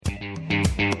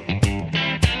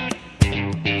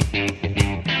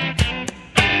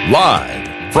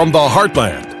Live from the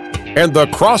heartland and the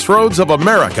crossroads of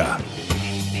America,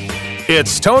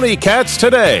 it's Tony Katz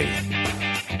Today.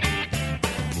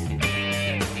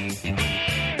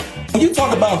 When you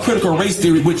talk about critical race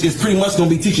theory, which is pretty much going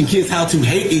to be teaching kids how to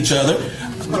hate each other,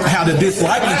 how to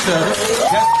dislike each other,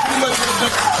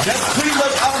 that's pretty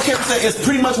much, I don't care what say, it's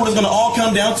pretty much what it's going to all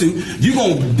come down to. You're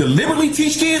going to deliberately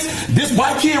teach kids, this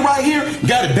white kid right here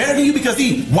got it better than you because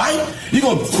he white? You're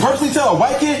going to personally tell a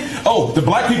white kid, oh, the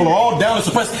black people are all down and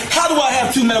suppressed. How do I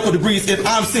have 2 medical degrees if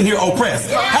I'm sitting here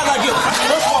oppressed? How do I get,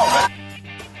 first of all,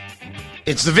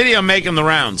 it's the video making the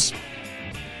rounds.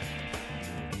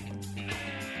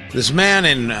 This man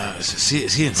in, is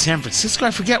he in San Francisco?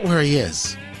 I forget where he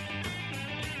is.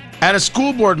 At a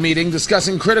school board meeting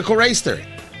discussing critical race theory.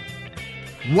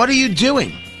 What are you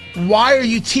doing? Why are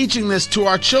you teaching this to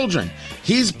our children?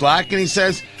 He's black and he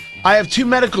says, I have 2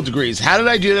 medical degrees. How did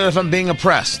I do that if I'm being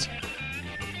oppressed?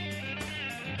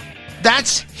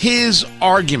 That's his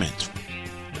argument.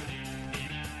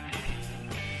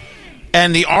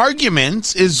 And the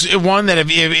argument is one that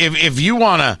if you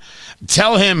want to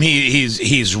tell him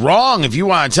he's wrong, if you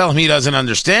want to tell him he doesn't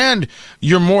understand,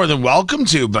 you're more than welcome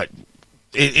to, but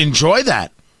enjoy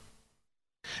that.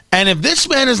 And if this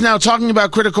man is now talking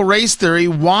about critical race theory,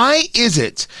 why is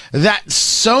it that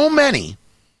so many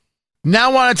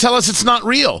now want to tell us it's not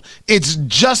real? It's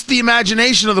just the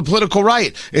imagination of the political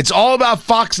right. It's all about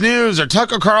Fox News or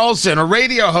Tucker Carlson or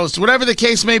radio hosts, whatever the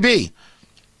case may be.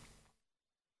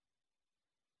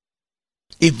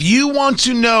 If you want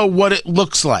to know what it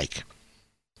looks like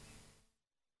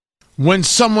when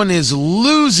someone is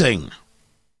losing,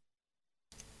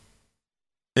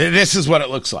 this is what it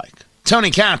looks like.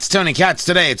 Tony Katz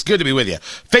Today. It's good to be with you.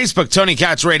 Facebook, Tony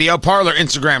Katz Radio. Parler,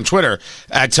 Instagram, Twitter,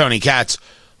 at Tony Katz.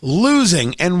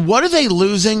 Losing. And what are they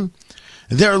losing?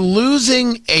 They're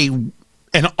losing an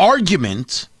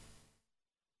argument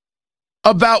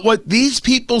about what these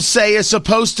people say is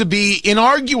supposed to be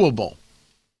inarguable.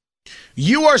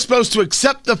 You are supposed to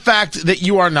accept the fact that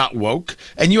you are not woke,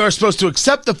 and you are supposed to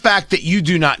accept the fact that you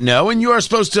do not know, and you are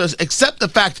supposed to accept the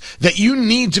fact that you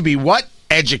need to be what?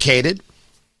 Educated.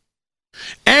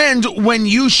 And when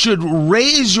you should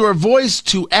raise your voice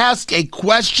to ask a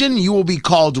question, you will be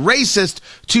called racist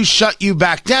to shut you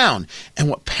back down. And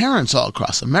what parents all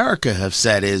across America have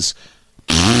said is,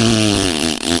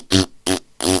 that's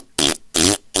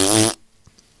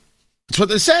what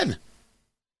they said.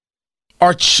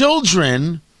 Our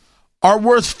children are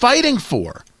worth fighting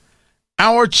for.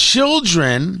 Our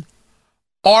children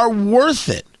are worth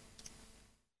it.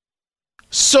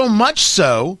 So much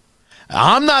so,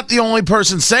 I'm not the only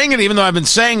person saying it, even though I've been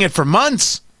saying it for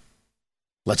months.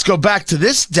 Let's go back to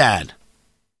this dad.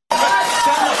 We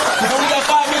only got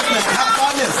 5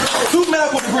 minutes. 2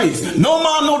 medical degrees. No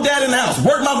mom, no dad in the house.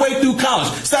 Worked my way through college.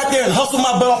 Sat there and hustled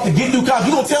my butt off to get through college.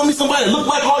 You gonna tell me somebody that looked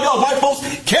like all y'all white folks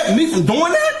kept me from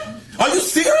doing that? Are you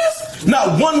serious?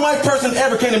 Not one white person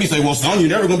ever came to me and say, well, son, you're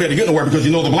never going to be able to get nowhere because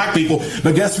you know the black people.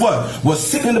 But guess what? What's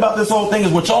sickening about this whole thing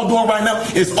is what y'all doing right now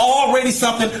is already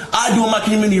something I do in my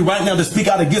community right now to speak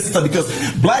out against stuff, because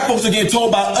black folks are getting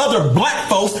told by other black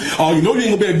folks, oh, you know you ain't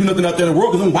going to be able to do nothing out there in the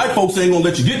world because them white folks ain't going to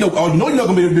let you get no, oh, you know you're not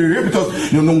going to be able to do it here because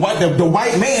you know the white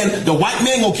man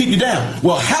going to keep you down.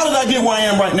 Well, how did I get where I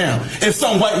am right now if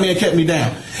some white man kept me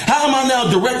down? How am I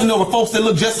now directing over folks that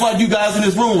look just like you guys in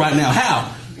this room right now? How?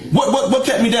 What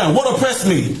kept me down? What oppressed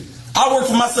me? I worked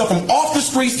for myself from off the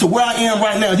streets to where I am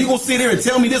right now. You gonna sit there and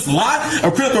tell me this lie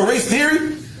of critical race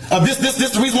theory? Of this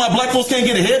the reason why black folks can't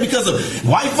get ahead because of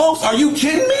white folks? Are you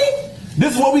kidding me?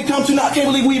 This is what we come to now. I can't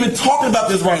believe we even talking about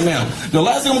this right now. The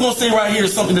last thing I'm gonna say right here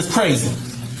is something that's crazy.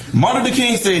 Martin Luther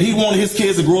King said he wanted his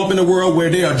kids to grow up in a world where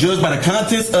they are judged by the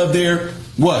contents of their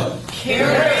what?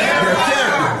 Character. Their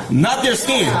character, not their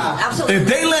skin. Absolutely. If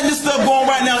they let this stuff go on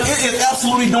right now, it is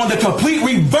absolutely doing the complete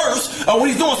reverse of what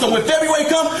he's doing. So when February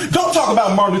comes, don't talk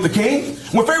about Martin Luther King.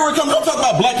 When February comes, don't talk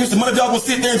about Black History Month. Y'all gonna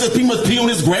sit there and just pretty much pee on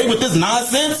his grave with this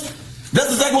nonsense?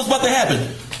 That's exactly what's about to happen.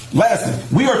 Lastly,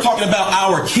 we are talking about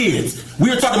our kids. We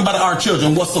are talking about our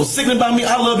children. What's so sickening about me,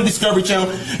 I love the Discovery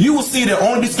Channel. You will see that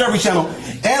on the Discovery Channel,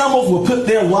 animals will put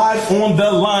their lives on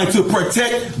the line to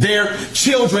protect their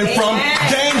children from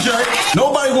danger.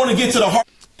 Nobody want to get to the heart.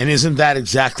 And isn't that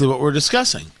exactly what we're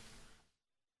discussing?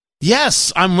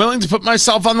 Yes, I'm willing to put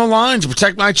myself on the line to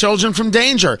protect my children from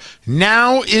danger.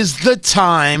 Now is the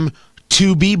time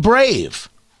to be brave.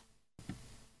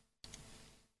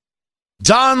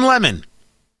 Don Lemon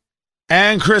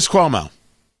and Chris Cuomo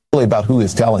about who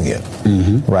is telling it,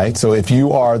 right? So if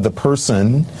you are the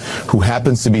person who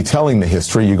happens to be telling the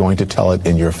history, you're going to tell it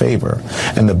in your favor.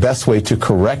 And the best way to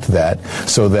correct that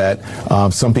so that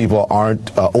some people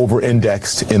aren't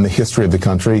over-indexed in the history of the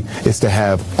country is to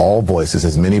have all voices,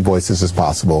 as many voices as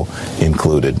possible,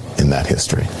 included in that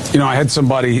history. You know, I had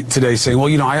somebody today saying, well,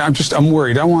 you know, I'm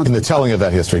worried. In the telling of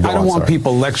that history. I don't want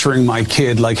people lecturing my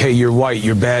kid like, hey, you're white,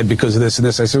 you're bad because of this and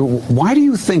this. I said, why do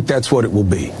you think that's what it will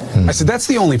be? I said, that's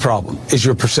the only problem, is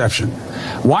your perception.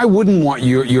 Why wouldn't want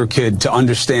your kid to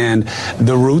understand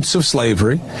the roots of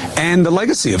slavery and the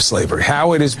legacy of slavery,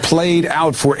 how it is played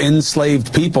out for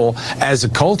enslaved people as a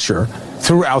culture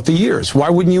throughout the years?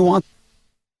 Why wouldn't you want?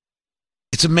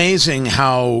 It's amazing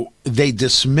how they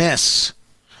dismiss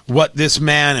what this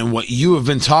man and what you have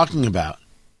been talking about.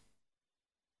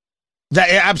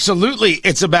 That absolutely,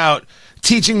 it's about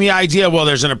teaching the idea, well,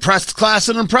 there's an oppressed class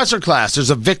and an oppressor class.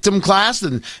 There's a victim class,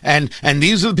 and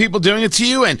these are the people doing it to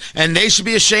you, and they should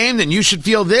be ashamed, and you should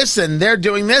feel this, and they're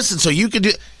doing this, and so you could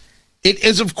do. It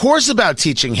is, of course, about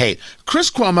teaching hate.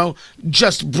 Chris Cuomo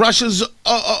just brushes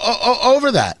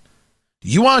over that.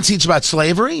 You want to teach about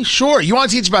slavery? Sure. You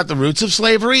want to teach about the roots of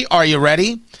slavery? Are you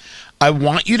ready? I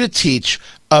want you to teach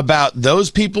about those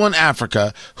people in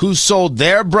Africa who sold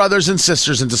their brothers and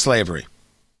sisters into slavery.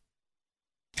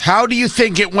 How do you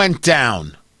think it went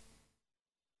down?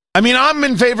 I mean, I'm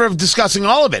in favor of discussing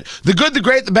all of it. The good, the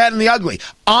great, the bad, and the ugly.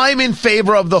 I'm in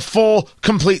favor of the full,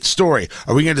 complete story.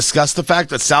 Are we going to discuss the fact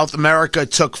that South America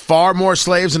took far more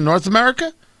slaves than North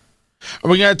America?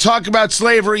 Are we going to talk about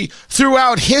slavery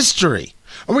throughout history?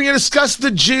 Are we going to discuss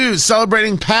the Jews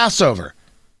celebrating Passover?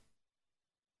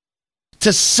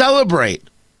 To celebrate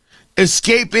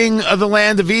escaping the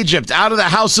land of Egypt out of the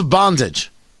house of bondage.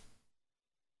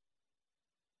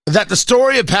 That the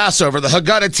story of Passover, the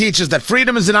Haggadah, teaches that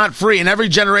freedom is not free. In every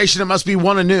generation it must be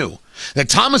won anew. That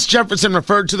Thomas Jefferson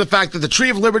referred to the fact that the tree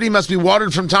of liberty must be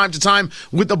watered from time to time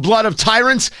with the blood of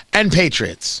tyrants and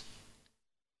patriots.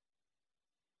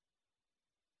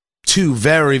 Two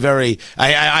very, very...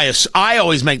 I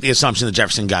always make the assumption that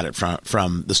Jefferson got it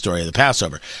from the story of the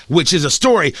Passover, which is a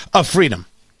story of freedom.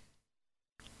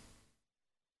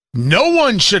 No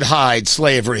one should hide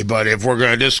slavery, but if we're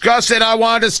going to discuss it, I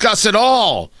want to discuss it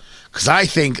all, because I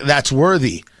think that's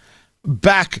worthy.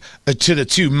 Back to the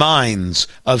two minds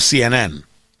of CNN.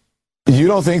 You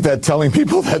don't think that telling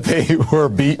people that they were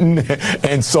beaten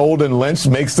and sold and lynched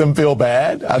makes them feel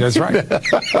bad? That's right.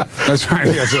 That's right.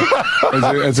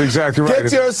 That's exactly right.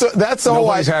 That's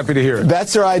Nobody's happy to hear it.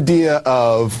 That's their idea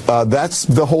of. That's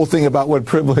the whole thing about what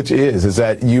privilege is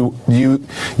that you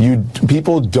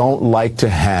people don't like to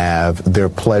have their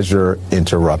pleasure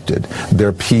interrupted,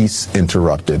 their peace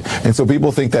interrupted, and so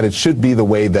people think that it should be the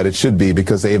way that it should be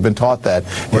because they have been taught that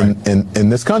in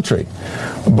this country.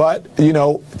 But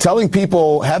having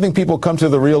people come to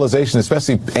the realization,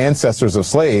 especially ancestors of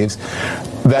slaves,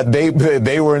 that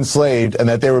they were enslaved and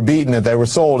that they were beaten, that they were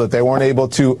sold, that they weren't able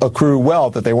to accrue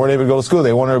wealth, that they weren't able to go to school,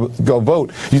 they weren't able to go vote.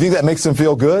 You think that makes them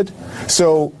feel good?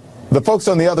 So the folks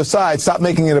on the other side, stop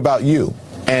making it about you.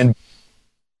 And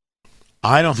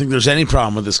I don't think there's any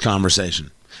problem with this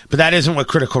conversation. But that isn't what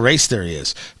critical race theory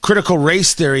is. Critical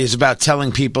race theory is about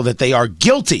telling people that they are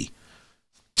guilty,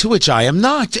 to which I am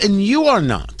not, and you are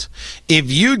not.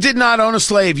 If you did not own a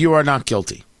slave, you are not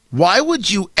guilty. Why would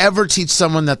you ever teach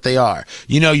someone that they are?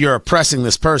 You know, you're oppressing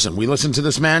this person. We listened to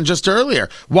this man just earlier.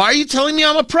 Why are you telling me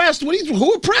I'm oppressed?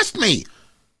 Who oppressed me?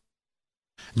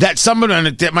 That someone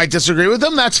that might disagree with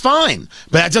him, that's fine.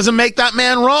 But that doesn't make that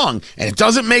man wrong, and it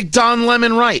doesn't make Don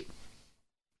Lemon right.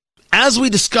 As we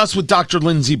discussed with Dr.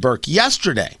 Lindsey Burke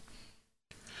yesterday,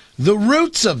 the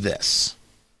roots of this,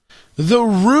 the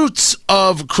roots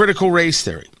of critical race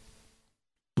theory,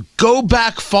 go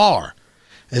back far.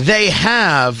 They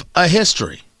have a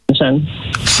history.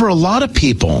 For a lot of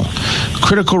people,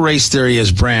 critical race theory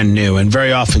is brand new, and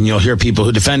very often you'll hear people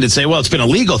who defend it say, well, it's been a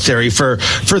legal theory for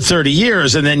 30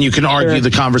 years, and then you can argue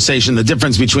the conversation, the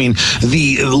difference between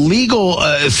the legal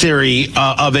theory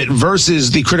of it versus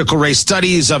the critical race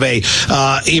studies of a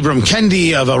Ibram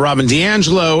Kendi, of a Robin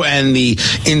DiAngelo, and the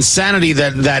insanity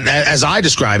that as I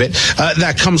describe it,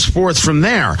 that comes forth from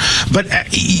there. But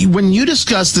when you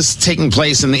discuss this taking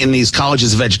place in these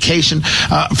colleges of education,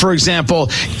 for example,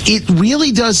 it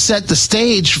really does set the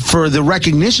stage for the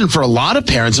recognition for a lot of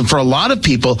parents and for a lot of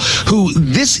people who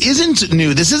this isn't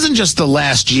new. This isn't just the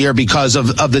last year because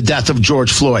of the death of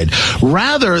George Floyd.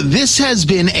 Rather, this has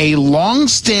been a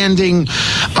long-standing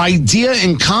idea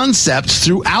and concept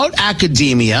throughout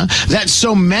academia that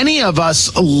so many of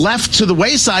us left to the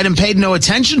wayside and paid no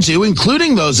attention to,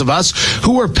 including those of us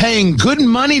who are paying good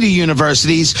money to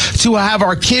universities to have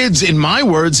our kids, in my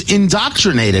words,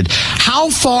 indoctrinated. How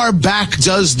far back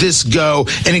does this go,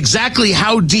 and exactly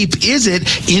how deep is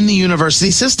it in the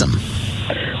university system?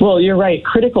 Well, you're right.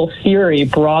 Critical theory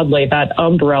broadly, that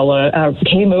umbrella,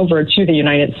 came over to the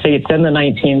United States in the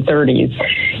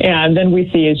 1930s. And then we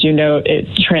see, as you note, it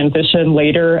transitioned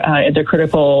later into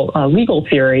critical legal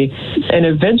theory. And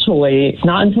eventually,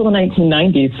 not until the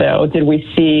 1990s, though, did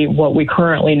we see what we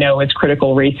currently know as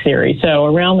critical race theory. So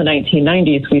around the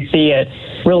 1990s, we see it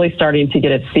really starting to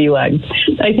get its sea legs.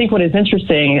 I think what is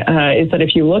interesting is that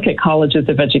if you look at colleges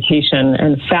of education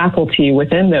and faculty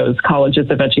within those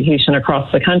colleges of education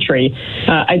across the country,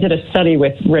 I did a study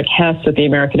with Rick Hess at the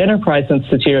American Enterprise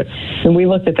Institute, and we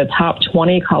looked at the top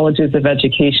 20 colleges of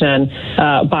education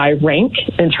by rank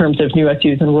in terms of New US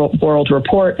News and World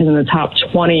Report, and then the top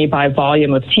 20 by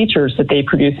volume of teachers that they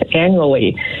produce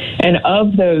annually. And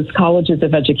of those colleges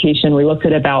of education, we looked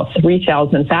at about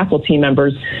 3,000 faculty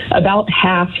members. About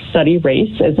half study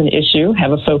race as an issue,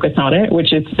 have a focus on it,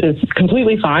 which is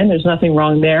completely fine. There's nothing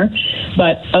wrong there.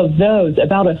 But of those,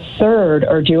 about a third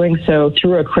are doing so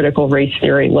through a critical race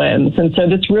theory lens. And so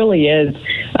this really is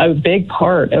a big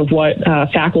part of what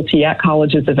faculty at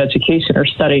colleges of education are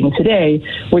studying today,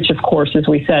 which, of course, as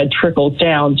we said, trickles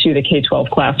down to the K-12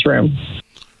 classroom.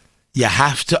 You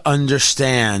have to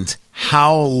understand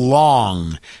how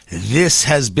long this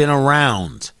has been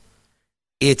around.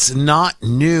 It's not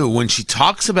new. When she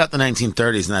talks about the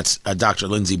 1930s, and that's Dr.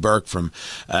 Lindsay Burke from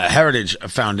Heritage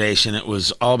Foundation, it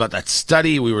was all about that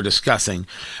study we were discussing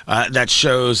that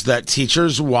shows that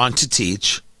teachers want to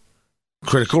teach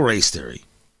critical race theory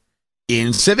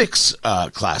in civics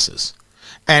classes.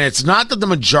 And it's not that the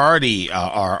majority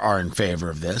are in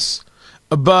favor of this,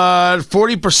 but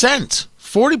 40%.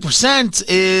 40%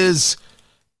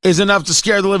 is enough to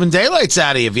scare the living daylights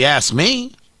out of you, if you ask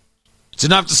me. It's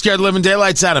enough to scare the living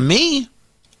daylights out of me.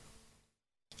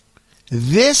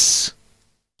 This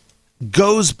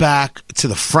goes back to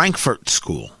the Frankfurt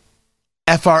School,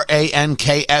 Frankfurt.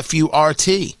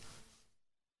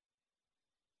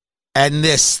 And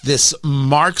this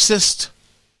Marxist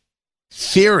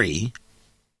theory,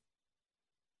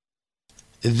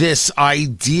 this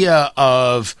idea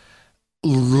of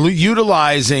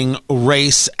utilizing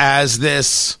race as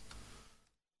this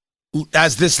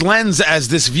lens, as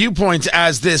this viewpoint,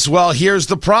 as this, well, here's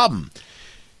the problem.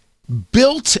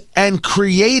 Built and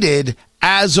created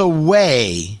as a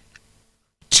way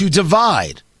to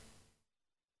divide.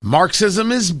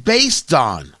 Marxism is based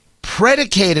on,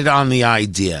 predicated on the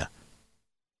idea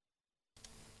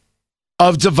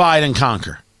of divide and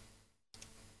conquer.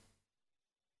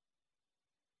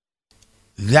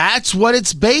 That's what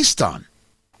it's based on.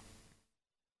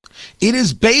 It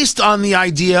is based on the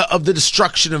idea of the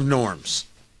destruction of norms.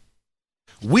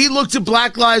 We looked at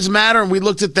Black Lives Matter and we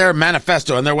looked at their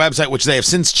manifesto and their website, which they have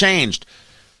since changed.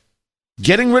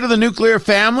 Getting rid of the nuclear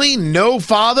family, no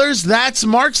fathers, that's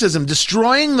Marxism.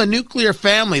 Destroying the nuclear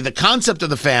family, the concept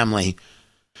of the family,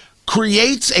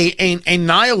 creates a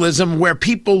nihilism where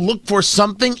people look for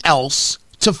something else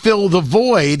to fill the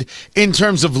void in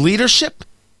terms of leadership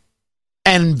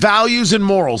and values and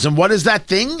morals. And what is that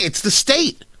thing? It's the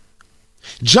state.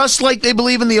 Just like they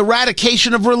believe in the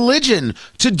eradication of religion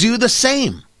to do the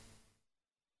same.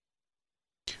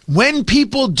 When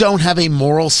people don't have a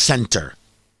moral center,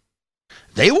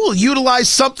 they will utilize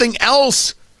something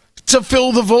else to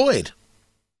fill the void.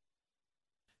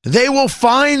 They will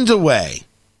find a way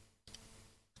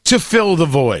to fill the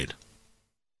void.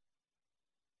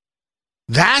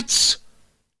 That's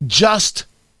just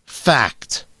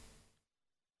fact.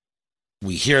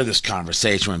 We hear this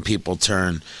conversation when people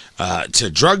turn to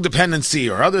drug dependency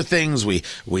or other things. We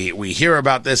hear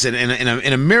about this in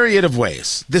a myriad of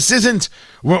ways. This isn't,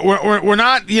 we're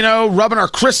not, rubbing our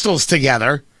crystals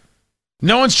together.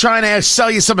 No one's trying to sell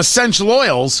you some essential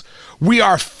oils. We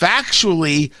are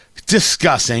factually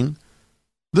discussing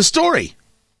the story,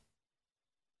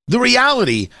 the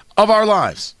reality of our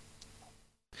lives.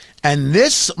 And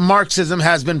this Marxism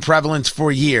has been prevalent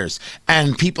for years,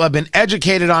 and people have been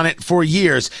educated on it for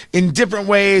years in different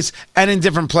ways and in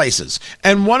different places.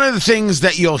 And one of the things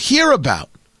that you'll hear about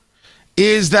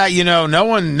is that, no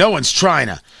one's trying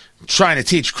to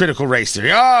teach critical race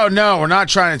theory. Oh, no, we're not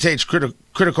trying to teach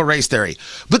critical race theory.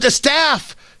 But the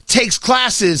staff takes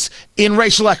classes in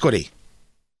racial equity.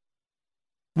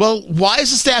 Well, why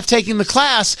is the staff taking the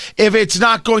class if it's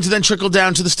not going to then trickle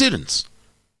down to the students?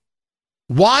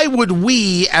 Why would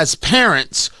we as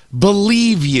parents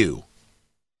believe you?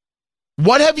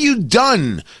 What have you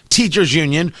done, teachers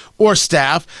union or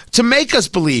staff, to make us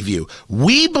believe you?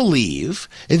 We believe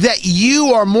that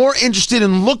you are more interested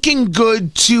in looking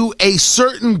good to a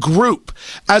certain group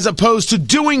as opposed to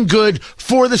doing good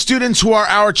for the students who are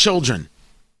our children.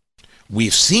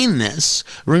 We've seen this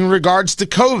in regards to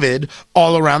COVID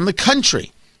all around the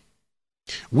country.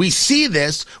 We see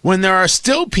this when there are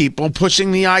still people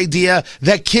pushing the idea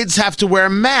that kids have to wear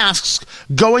masks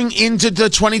going into the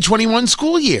 2021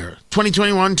 school year,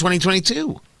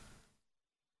 2021-2022.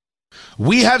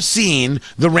 We have seen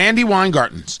the Randy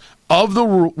Weingartens of the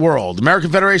world,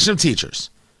 American Federation of Teachers,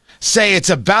 say it's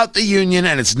about the union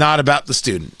and it's not about the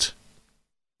student.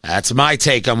 That's my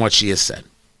take on what she has said.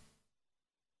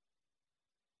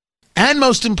 And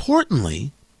most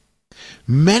importantly,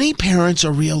 many parents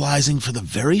are realizing for the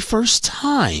very first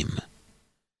time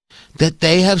that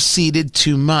they have ceded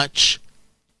too much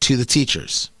to the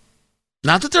teachers.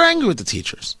 Not that they're angry with the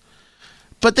teachers,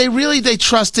 but they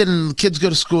trusted, and kids go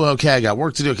to school. Okay, I got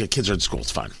work to do. Okay, kids are in school. It's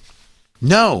fine.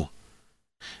 No.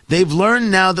 They've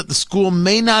learned now that the school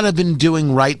may not have been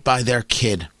doing right by their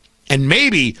kid, and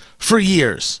maybe for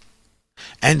years.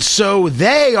 And so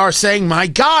they are saying, my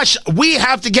gosh, we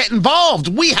have to get involved.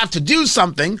 We have to do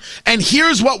something. And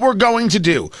here's what we're going to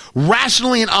do,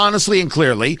 rationally and honestly and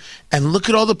clearly. And look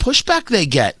at all the pushback they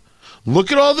get.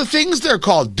 Look at all the things they're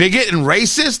called, bigot and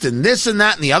racist and this and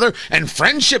that and the other. And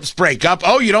friendships break up.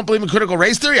 Oh, you don't believe in critical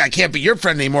race theory? I can't be your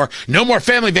friend anymore. No more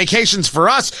family vacations for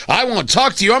us. I won't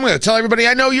talk to you. I'm going to tell everybody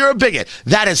I know you're a bigot.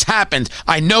 That has happened.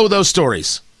 I know those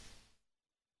stories.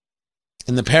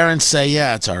 And the parents say,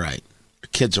 yeah, it's all right.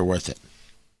 Kids are worth it.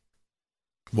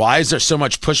 Why is there so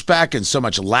much pushback and so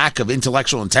much lack of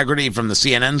intellectual integrity from the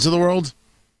CNNs of the world?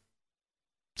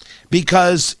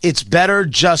 Because it's better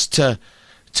just to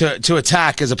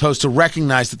attack as opposed to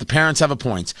recognize that the parents have a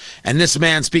point. And this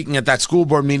man speaking at that school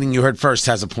board meeting you heard first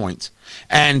has a point.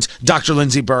 And Dr.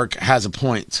 Lindsey Burke has a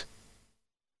point.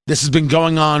 This has been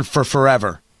going on for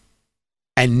forever.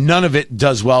 And none of it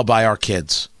does well by our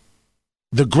kids.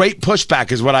 The Great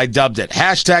Pushback is what I dubbed it.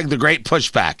 Hashtag the Great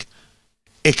Pushback.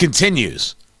 It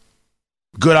continues.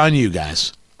 Good on you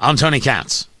guys. I'm Tony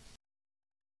Katz.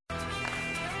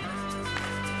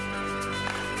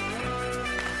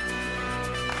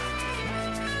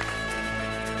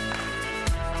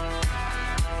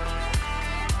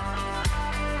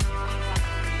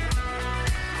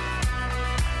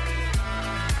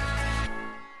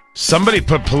 Somebody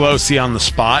put Pelosi on the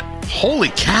spot. Holy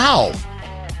cow.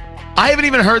 I haven't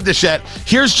even heard this yet.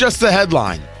 Here's just the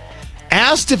headline.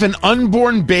 Asked if an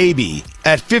unborn baby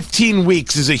at 15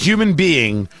 weeks is a human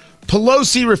being,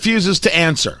 Pelosi refuses to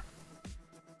answer.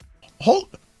 All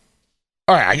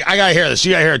right, I got to hear this.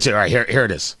 You got to hear it too. All right, here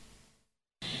it is.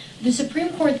 The Supreme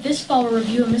Court this fall will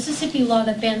review a Mississippi law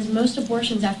that bans most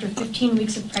abortions after 15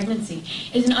 weeks of pregnancy.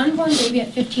 Is an unborn baby at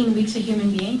 15 weeks a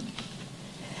human being?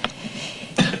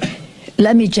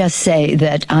 Let me just say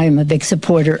that I am a big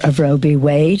supporter of Roe v.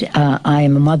 Wade. I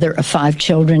am a mother of 5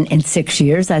 children in 6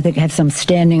 years. I think I have some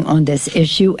standing on this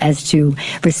issue as to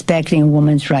respecting a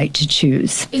woman's right to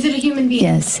choose. Is it a human being?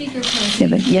 Yes.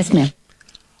 Yes, ma'am.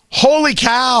 Holy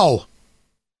cow.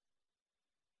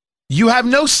 You have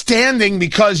no standing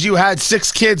because you had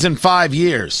 6 kids in 5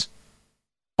 years.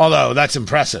 Although that's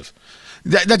impressive.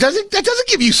 That doesn't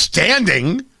give you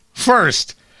standing,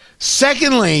 first.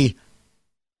 Secondly,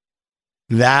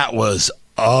 that was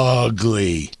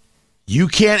ugly. You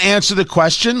can't answer the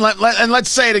question? And let's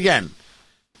say it again.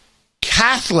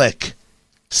 Catholic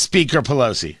Speaker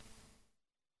Pelosi.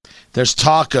 There's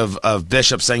talk of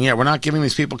bishops saying, yeah, we're not giving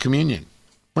these people communion.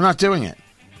 We're not doing it.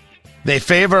 They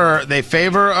favor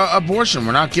abortion.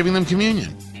 We're not giving them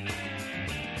communion.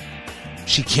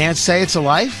 She can't say it's a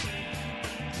life?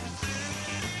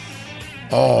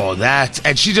 Oh,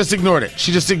 and she just ignored it.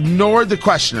 She just ignored the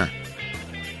questioner.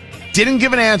 Didn't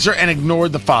give an answer and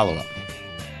ignored the follow-up.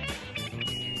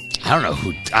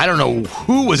 I don't know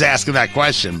who was asking that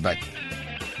question, but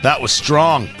that was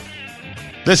strong.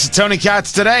 This is Tony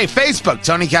Katz Today. Facebook,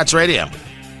 Tony Katz Radio.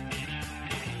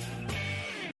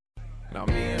 Now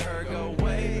me and her go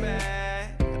way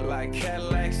back, like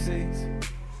Cadillac 6.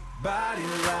 Body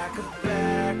like a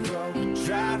back road,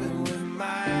 driving with my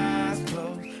eyes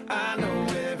closed. I know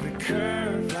every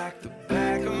curve like the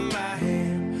back of my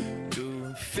hand.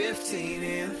 Doing 15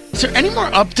 in. Is there any more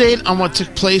update on what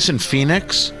took place in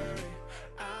Phoenix?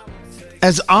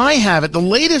 As I have it, the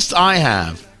latest I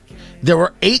have, there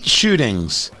were 8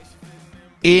 shootings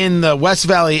in the West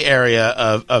Valley area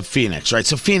of Phoenix, right?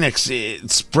 So Phoenix,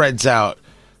 it spreads out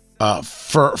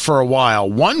for a while.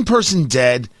 1 person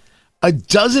dead, a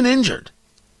dozen injured.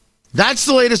 That's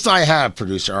the latest I have,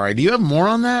 producer. All right, do you have more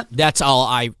on that? That's all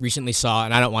I recently saw,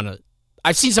 and I don't want to.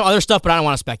 I've seen some other stuff, but I don't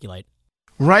want to speculate.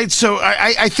 Right, so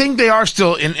I think they are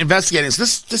still investigating. So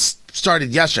this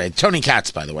started yesterday. Tony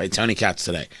Katz, by the way. Tony Katz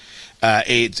today.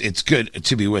 It's good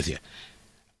to be with you.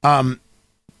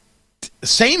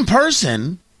 Same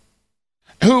person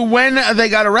who, when they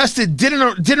got arrested,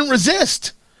 didn't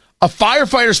resist. A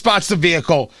firefighter spots the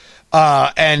vehicle,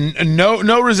 and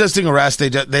no resisting arrest. They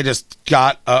just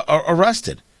got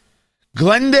arrested.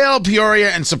 Glendale, Peoria,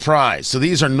 and Surprise. So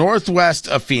these are northwest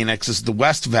of Phoenix. This is the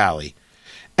West Valley.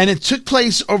 And it took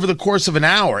place over the course of an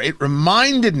hour. It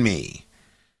reminded me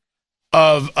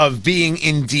of being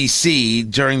in D.C.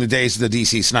 during the days of the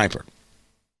D.C. sniper.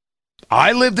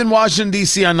 I lived in Washington,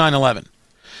 D.C. on 9/11.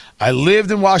 I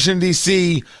lived in Washington,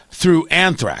 D.C. through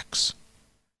anthrax.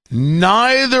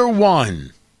 Neither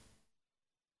one,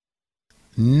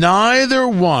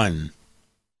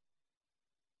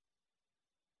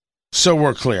 so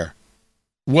we're clear,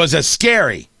 was as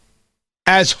scary,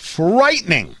 as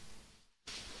frightening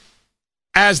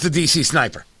as the DC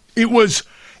sniper. It was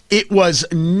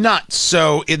nuts.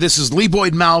 So this is Lee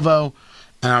Boyd Malvo,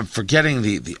 and I'm forgetting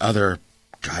the other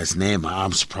guy's name.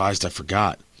 I'm surprised I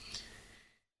forgot.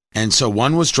 And so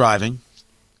one was driving,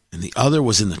 and the other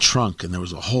was in the trunk, and there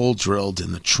was a hole drilled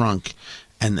in the trunk,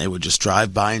 and they would just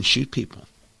drive by and shoot people.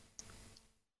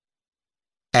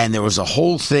 And there was a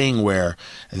whole thing where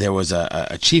there was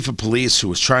a chief of police who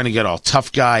was trying to get all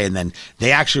tough guy, and then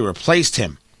they actually replaced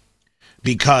him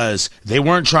because they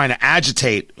weren't trying to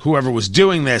agitate whoever was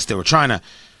doing this. They were trying to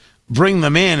bring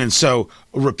them in. And so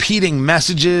repeating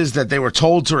messages that they were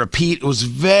told to repeat, it was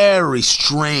very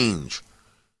strange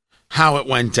how it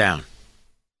went down.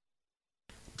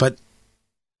 But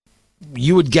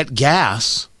you would get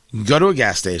gas, you go to a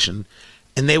gas station,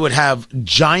 and they would have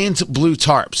giant blue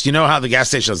tarps. You know how the gas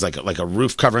station has like a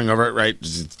roof covering over it, right?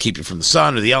 To keep you from the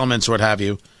sun or the elements or what have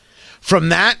you. From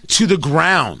that to the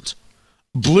ground,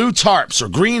 blue tarps or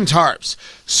green tarps.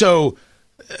 So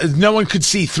no one could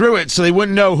see through it, so they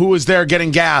wouldn't know who was there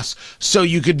getting gas, so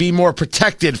you could be more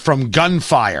protected from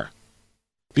gunfire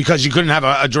because you couldn't have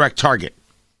a direct target.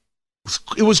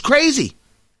 It was crazy.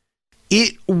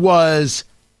 It was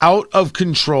out of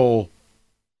control,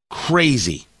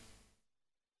 crazy.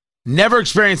 Never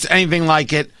experienced anything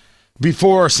like it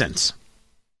before or since.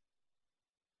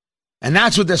 And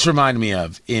that's what this reminded me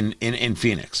of in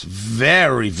Phoenix.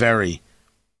 Very, very,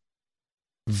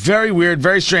 very weird,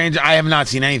 very strange. I have not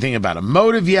seen anything about a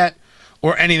motive yet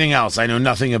or anything else. I know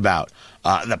nothing about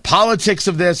the politics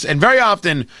of this. And very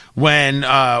often when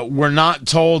we're not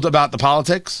told about the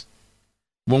politics,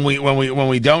 when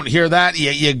we don't hear that,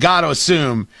 you got to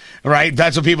assume, right?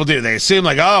 That's what people do. They assume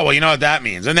like, oh, well, you know what that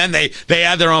means. And then they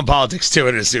add their own politics to it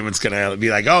and assume it's going to be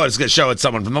like, oh, it's going to show it's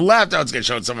someone from the left. Oh, it's going to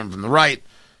show it's someone from the right.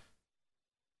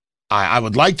 I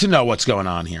would like to know what's going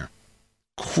on here.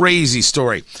 Crazy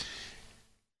story.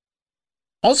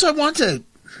 Also, I want to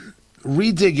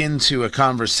re-dig into a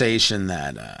conversation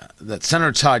that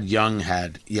Senator Todd Young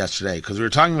had yesterday, because we were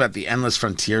talking about the Endless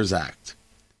Frontiers Act.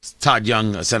 Todd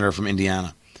Young, a senator from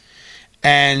Indiana.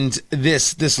 And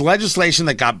this legislation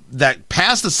that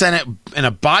passed the Senate in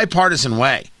a bipartisan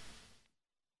way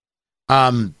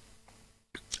about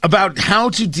how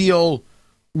to deal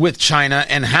with China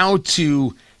and how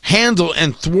to handle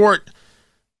and thwart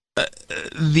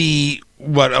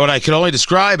what I could only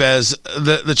describe as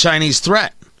the Chinese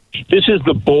threat. This is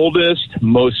the boldest,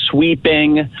 most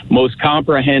sweeping, most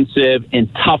comprehensive, and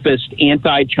toughest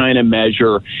anti-China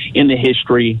measure in the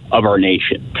history of our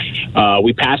nation.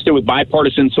 We passed it with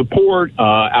bipartisan support,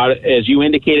 as you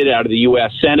indicated, out of the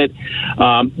U.S. Senate.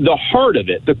 The heart of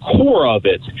it, the core of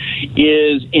it,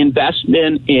 is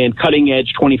investment in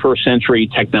cutting-edge 21st century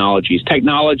technologies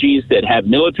that have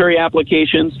military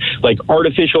applications like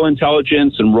artificial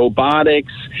intelligence and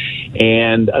robotics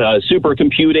and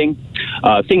supercomputing,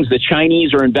 things the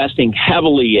Chinese are investing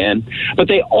heavily in, but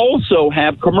they also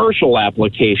have commercial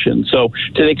applications. So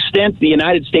to the extent the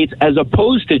United States, as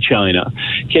opposed to China,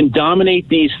 can dominate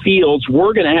these fields,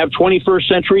 we're going to have 21st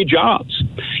century jobs.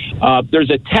 There's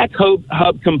a tech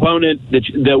hub component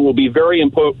that will be very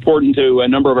important to a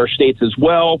number of our states as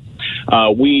well.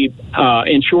 We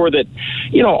ensure that,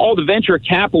 all the venture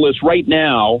capitalists right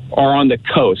now are on the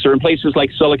coast. They're in places like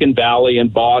Silicon Valley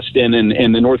and Boston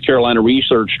and the North Carolina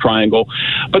Research Triangle.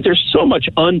 But there's so much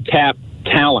untapped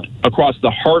talent across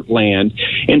the heartland.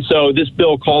 And so this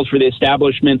bill calls for the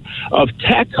establishment of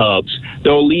tech hubs that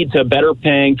will lead to better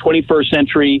paying 21st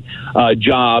century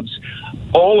jobs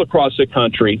all across the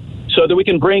country, so that we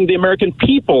can bring the American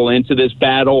people into this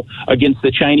battle against the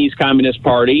Chinese Communist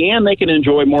Party, and they can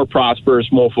enjoy more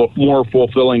prosperous, more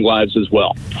fulfilling lives as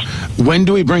well. When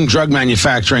do we bring drug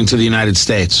manufacturing to the United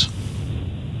States?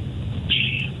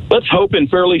 Let's hope in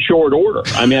fairly short order.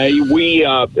 I mean, we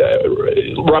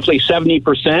roughly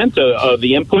 70% of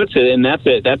the inputs, and that's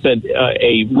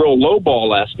a real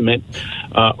lowball estimate,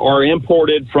 are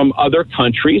imported from other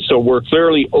countries. So we're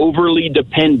clearly overly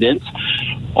dependent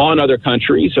on other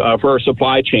countries for our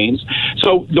supply chains.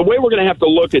 So the way we're going to have to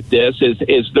look at this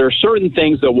is there are certain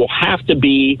things that will have to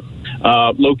be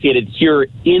located here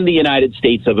in the United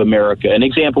States of America. An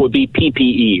example would be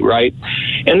PPE, right?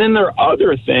 And then there are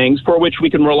other things for which we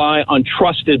can rely on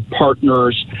trusted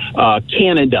partners.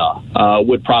 Canada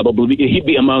would probably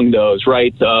be among those,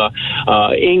 right?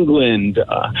 England,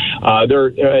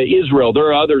 Israel, there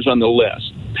are others on the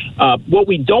list. What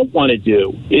we don't want to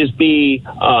do is be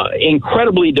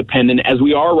incredibly dependent, as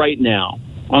we are right now,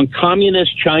 on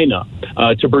communist China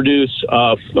to produce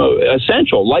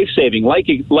essential, life-saving,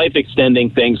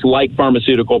 life-extending things like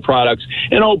pharmaceutical products.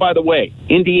 And oh, by the way,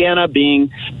 Indiana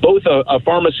being both a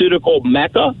pharmaceutical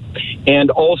mecca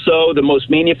and also the most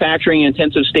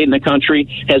manufacturing-intensive state in the country,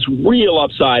 has real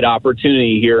upside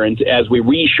opportunity here as we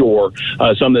reshore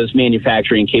some of this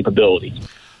manufacturing capability.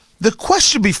 The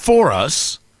question before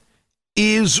us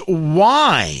is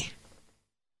why?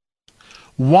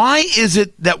 Why is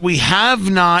it that we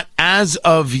have not, as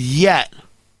of yet,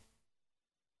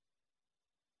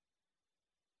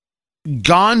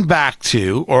 gone back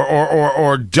to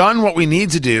or done what we need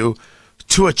to do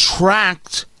to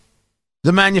attract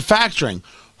the manufacturing?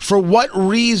 For what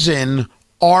reason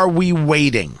are we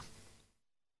waiting?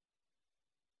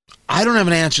 I don't have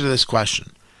an answer to this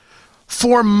question.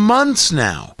 For months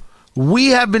now, we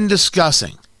have been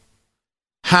discussing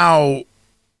how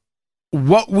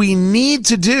what we need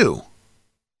to do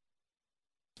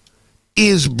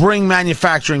is bring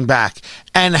manufacturing back.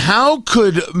 And how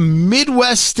could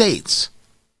Midwest states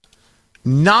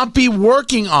not be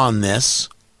working on this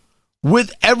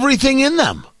with everything in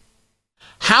them?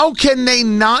 How can they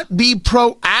not be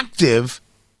proactive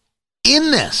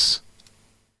in this?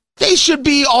 They should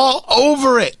be all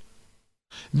over it.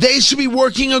 They should be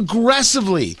working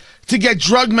aggressively to get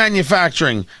drug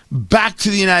manufacturing back to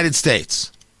the United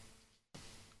States.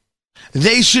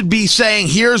 They should be saying,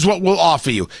 here's what we'll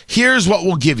offer you. Here's what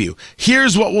we'll give you.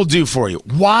 Here's what we'll do for you.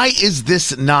 Why is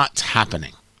this not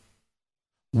happening?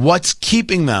 What's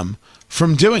keeping them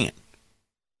from doing it?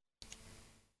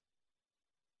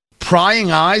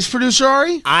 Prying eyes, producer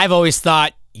Ari? I've always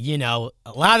thought, a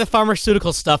lot of the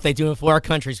pharmaceutical stuff they do in foreign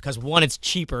countries, because one, it's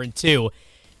cheaper, and two,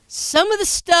 some of the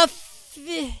stuff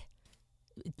is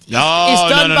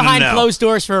done behind closed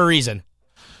doors for a reason.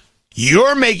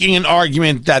 You're making an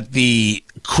argument that the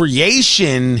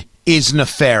creation is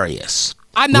nefarious.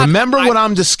 Remember what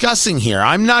I'm discussing here.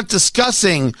 I'm not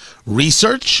discussing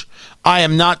research. I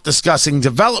am not discussing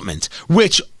development,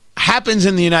 which happens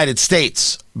in the United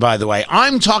States, by the way.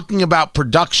 I'm talking about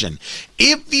production.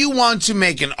 If you want to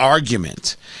make an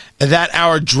argument that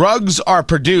our drugs are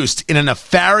produced in a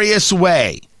nefarious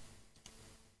way,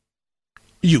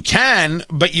 you can,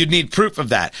 but you'd need proof of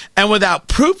that. And without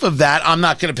proof of that, I'm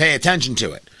not going to pay attention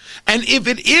to it. And if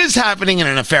it is happening in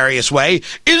a nefarious way,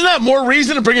 isn't that more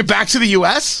reason to bring it back to the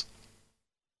U.S.?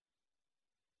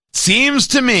 Seems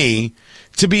to me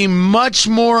to be much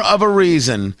more of a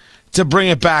reason to bring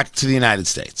it back to the United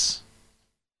States.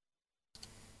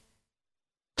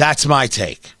 That's my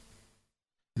take.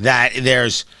 That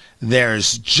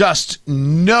there's just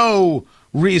no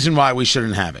reason why we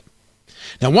shouldn't have it.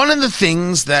 Now, one of the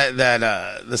things that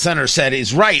the senator said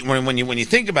is right. When you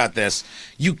think about this,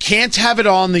 you can't have it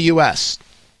all in the U.S.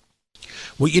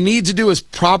 What you need to do is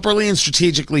properly and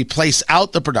strategically place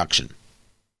out the production.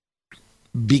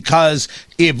 Because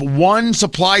if one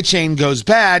supply chain goes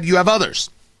bad, you have others.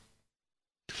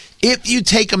 If you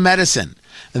take a medicine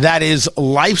that is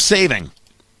life-saving,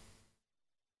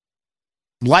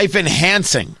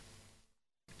 life-enhancing,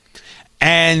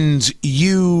 and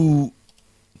you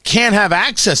can't have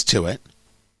access to it,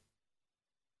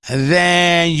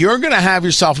 then you're going to have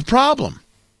yourself a problem.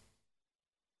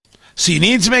 So you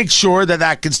need to make sure that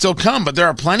that can still come. But there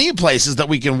are plenty of places that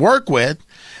we can work with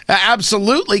that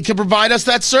absolutely can provide us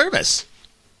that service.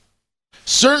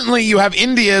 Certainly you have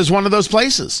India as one of those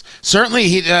places.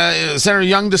 Certainly Senator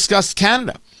Young discussed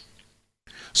Canada.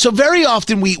 So very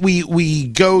often we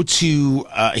go to,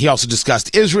 he also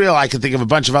discussed Israel. I can think of a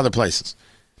bunch of other places.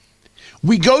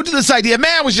 we go to this idea,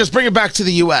 man, we should just bring it back to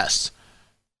the U.S.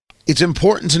 It's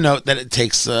important to note that it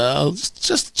takes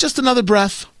just another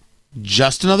breath,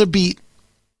 just another beat.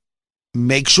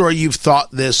 Make sure you've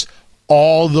thought this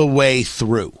all the way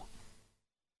through.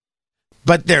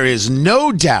 But there is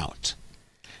no doubt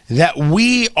that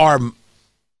we are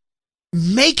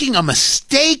making a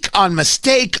mistake on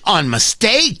mistake on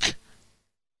mistake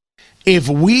if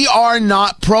we are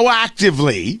not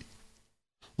proactively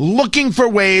looking for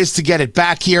ways to get it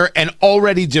back here and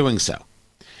already doing so.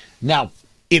 Now,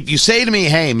 if you say to me,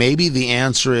 hey, maybe the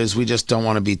answer is we just don't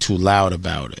want to be too loud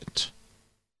about it.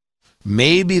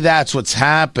 Maybe that's what's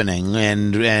happening,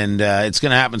 and it's going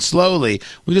to happen slowly.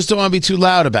 We just don't want to be too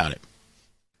loud about it.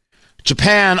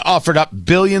 Japan offered up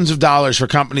billions of dollars for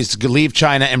companies to leave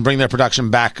China and bring their production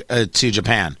back to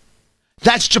Japan.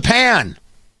 That's Japan.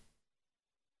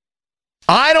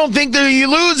 I don't think that you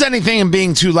lose anything in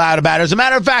being too loud about it. As a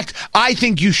matter of fact, I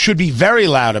think you should be very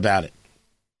loud about it.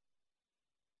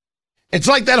 It's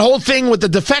like that whole thing with the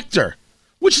defector.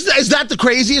 Is that the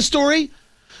craziest story?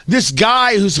 This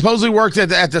guy who supposedly worked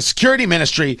at the security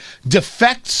ministry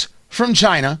defects from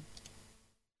China.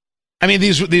 I mean,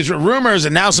 these were rumors,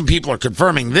 and now some people are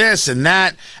confirming this and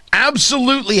that.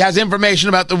 Absolutely has information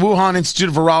about the Wuhan Institute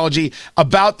of Virology,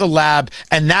 about the lab,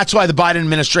 and that's why the Biden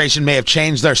administration may have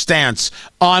changed their stance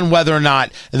on whether or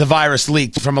not the virus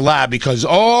leaked from a lab, because,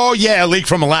 oh yeah, it leaked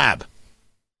from a lab.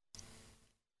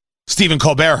 Stephen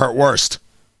Colbert hurt worst.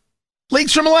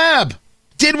 Leaks from a lab.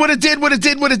 Did what it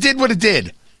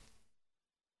did.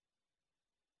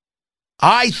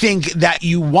 I think that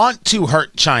you want to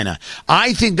hurt China.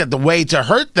 I think that the way to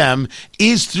hurt them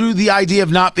is through the idea of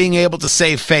not being able to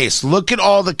save face. Look at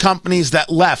all the companies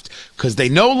that left because they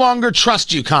no longer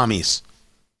trust you, commies.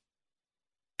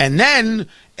 And then,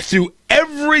 through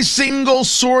every single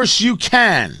source you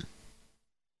can,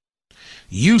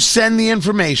 you send the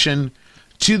information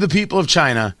to the people of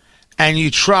China and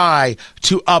you try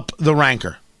to up the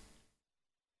rancor.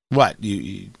 What?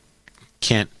 You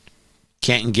can't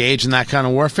engage in that kind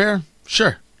of warfare?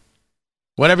 Sure.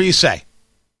 Whatever you say.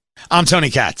 I'm Tony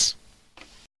Katz.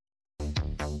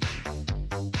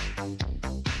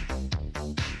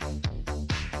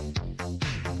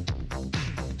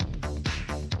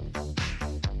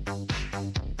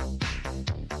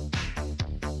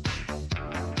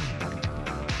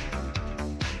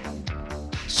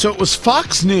 So it was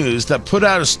Fox News that put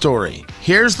out a story.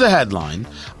 Here's the headline.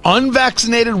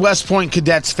 Unvaccinated West Point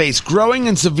cadets face growing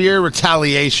and severe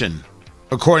retaliation,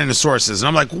 according to sources. And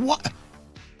I'm like, what?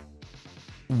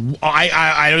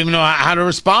 I don't even know how to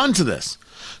respond to this.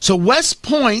 So West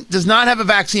Point does not have a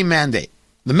vaccine mandate.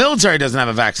 The military doesn't have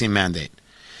a vaccine mandate.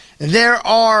 There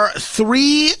are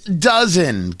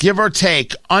 36, give or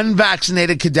take,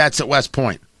 unvaccinated cadets at West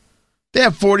Point. They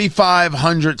have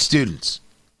 4,500 students.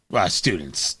 Well,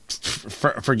 students.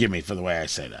 Forgive me for the way I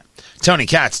say that. Tony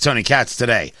Katz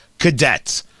today.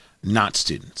 Cadets, not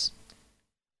students.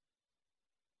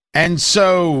 And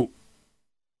so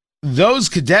those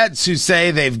cadets who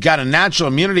say they've got a natural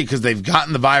immunity because they've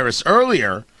gotten the virus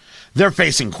earlier, they're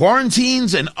facing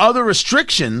quarantines and other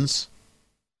restrictions,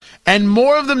 and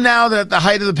more of them now than at the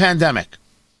height of the pandemic.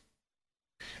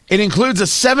 It includes a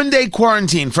 7-day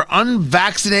quarantine for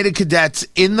unvaccinated cadets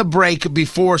in the break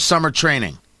before summer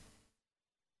training.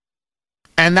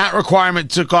 And that requirement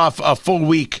took off a full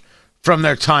week from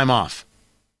their time off.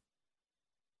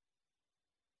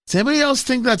 Does anybody else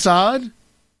think that's odd?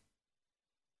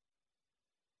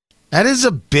 That is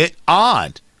a bit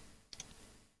odd.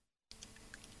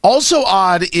 Also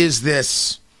odd is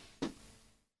this.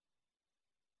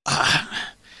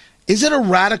 Is it a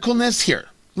radicalness here?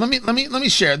 Let me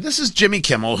share. This is Jimmy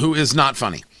Kimmel, who is not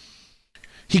funny.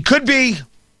 He could be.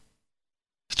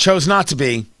 He chose not to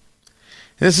be.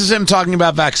 This is him talking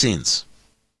about vaccines.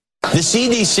 The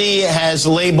CDC has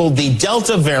labeled the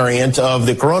Delta variant of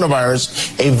the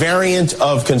coronavirus a variant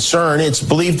of concern. It's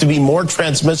believed to be more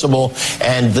transmissible,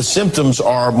 and the symptoms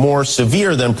are more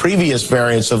severe than previous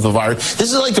variants of the virus.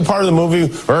 This is like the part of the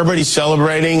movie where everybody's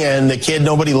celebrating and the kid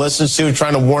nobody listens to,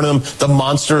 trying to warn them the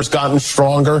monster has gotten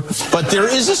stronger. But there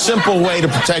is a simple way to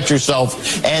protect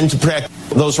yourself and to protect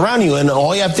those around you, and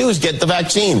all you have to do is get the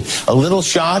vaccine. A little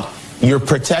shot. You're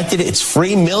protected. It's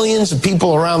free. Millions of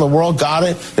people around the world got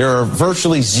it. There are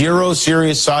virtually zero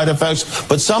serious side effects.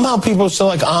 But somehow people are still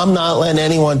like, I'm not letting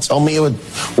anyone tell me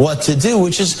what to do,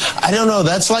 which is, I don't know.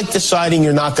 That's like deciding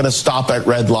you're not going to stop at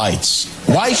red lights.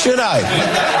 Why should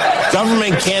I?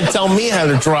 Government can't tell me how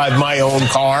to drive my own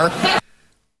car.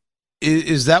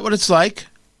 Is that what it's like?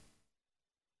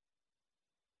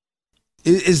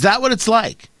 Is that what it's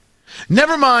like?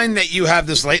 Never mind that you have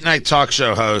this late night talk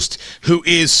show host who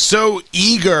is so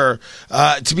eager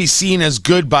to be seen as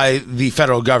good by the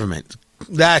federal government.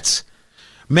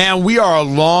 Man, we are a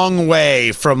long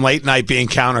way from late night being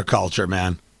counterculture,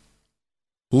 man.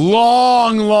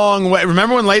 Long, long way.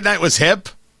 Remember when late night was hip?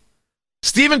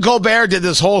 Stephen Colbert did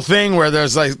this whole thing where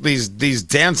there's like these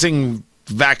dancing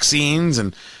vaccines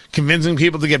and convincing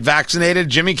people to get vaccinated.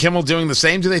 Jimmy Kimmel doing the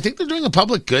same. Do they think they're doing a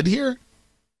public good here?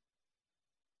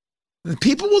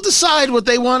 People will decide what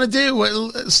they want to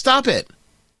do. Stop it.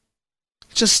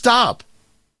 Just stop.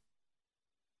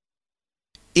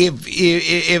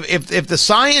 If the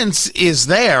science is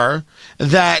there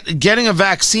that getting a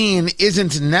vaccine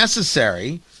isn't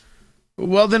necessary,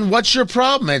 well, then what's your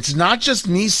problem? It's not just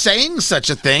me saying such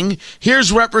a thing.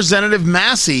 Here's Representative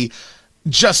Massey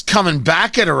just coming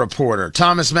back at a reporter,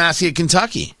 Thomas Massey of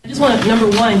Kentucky. I just want to, number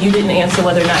one, you didn't answer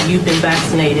whether or not you've been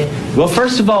vaccinated. Well,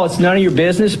 first of all, it's none of your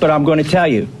business, but I'm going to tell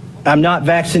you, I'm not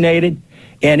vaccinated.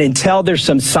 And until there's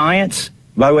some science,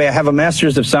 by the way, I have a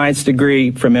master's of science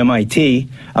degree from MIT.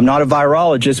 I'm not a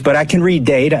virologist, but I can read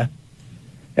data.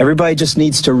 Everybody just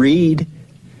needs to read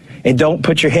and don't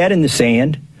put your head in the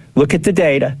sand. Look at the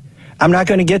data. I'm not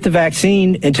going to get the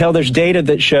vaccine until there's data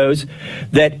that shows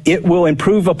that it will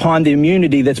improve upon the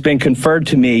immunity that's been conferred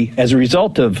to me as a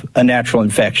result of a natural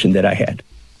infection that I had.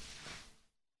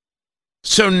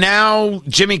 So now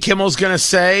Jimmy Kimmel's going to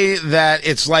say that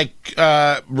it's like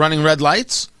running red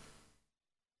lights?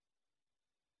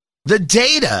 The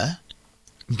data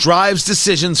drives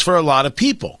decisions for a lot of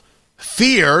people.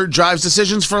 Fear drives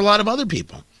decisions for a lot of other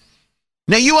people.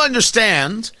 Now, you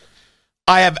understand,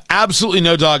 I have absolutely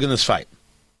no dog in this fight.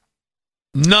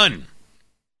 None.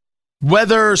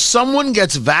 Whether someone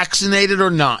gets vaccinated or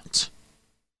not,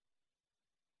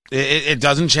 it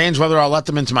doesn't change whether I'll let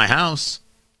them into my house.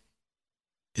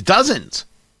 It doesn't.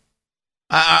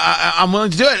 I'm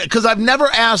willing to do it because I've never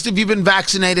asked if you've been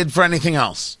vaccinated for anything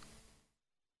else.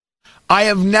 I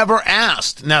have never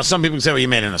asked. Now, some people say, well, you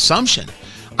made an assumption.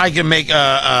 I can make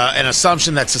an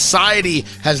assumption that society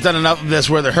has done enough of this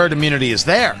where the herd immunity is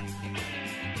there.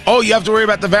 Oh, you have to worry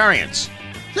about the variants.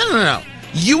 No.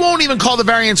 You won't even call the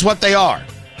variants what they are.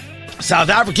 South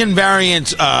African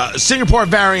variant, Singapore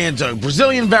variant,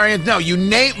 Brazilian variant. No, you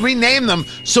rename them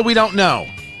so we don't know.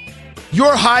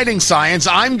 You're hiding science.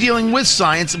 I'm dealing with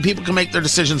science, and people can make their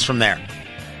decisions from there.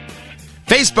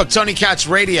 Facebook, Tony Katz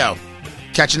Radio.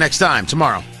 Catch you next time,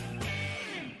 tomorrow.